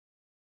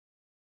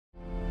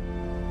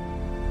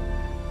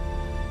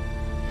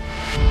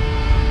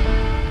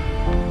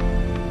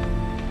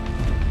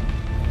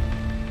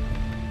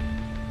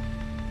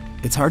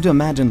It's hard to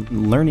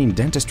imagine learning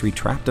dentistry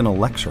trapped in a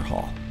lecture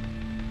hall.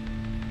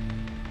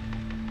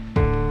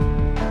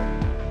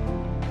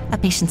 A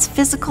patient's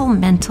physical,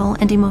 mental,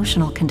 and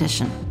emotional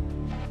condition.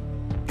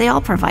 They all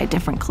provide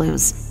different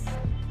clues.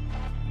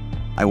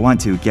 I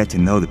want to get to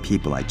know the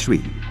people I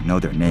treat, know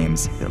their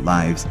names, their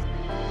lives.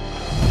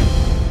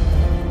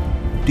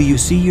 Do you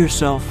see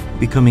yourself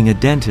becoming a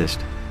dentist,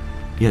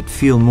 yet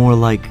feel more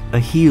like a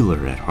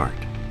healer at heart?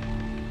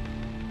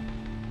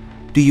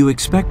 Do you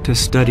expect to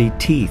study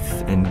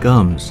teeth and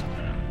gums,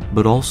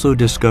 but also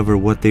discover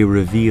what they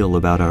reveal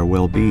about our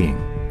well-being?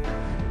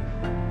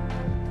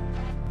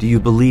 Do you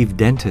believe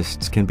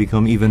dentists can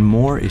become even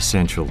more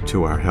essential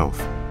to our health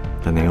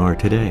than they are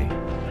today?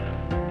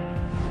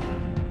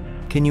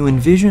 Can you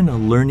envision a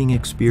learning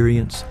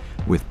experience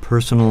with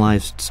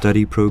personalized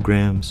study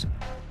programs,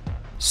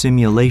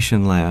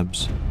 simulation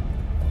labs,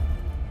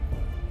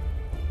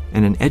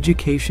 and an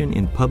education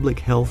in public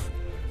health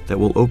that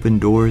will open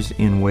doors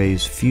in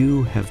ways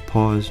few have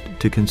paused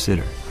to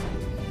consider?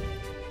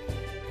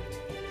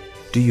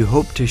 Do you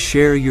hope to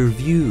share your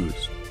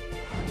views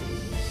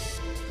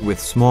with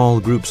small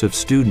groups of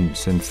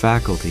students and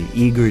faculty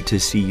eager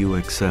to see you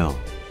excel?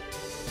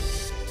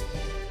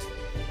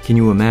 Can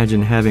you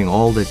imagine having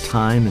all the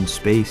time and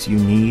space you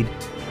need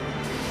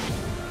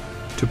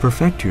to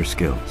perfect your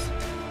skills?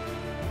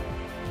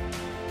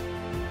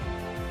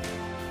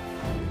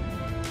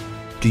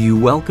 Do you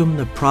welcome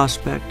the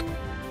prospect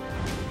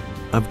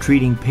of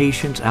treating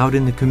patients out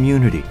in the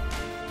community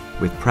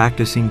with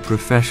practicing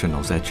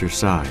professionals at your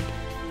side?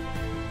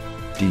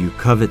 Do you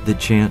covet the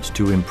chance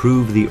to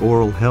improve the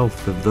oral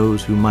health of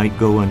those who might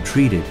go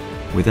untreated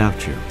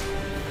without you?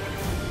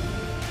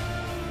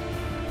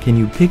 Can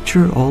you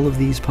picture all of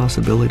these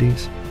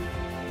possibilities?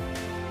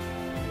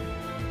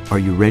 Are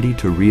you ready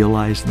to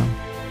realize them?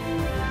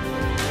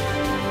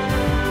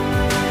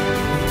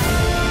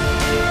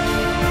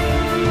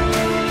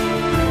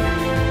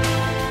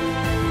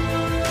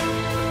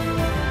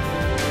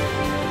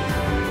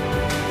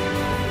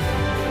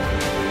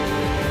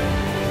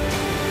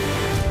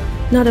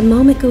 Not a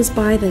moment goes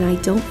by that I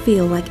don't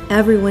feel like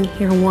everyone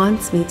here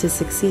wants me to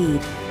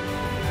succeed.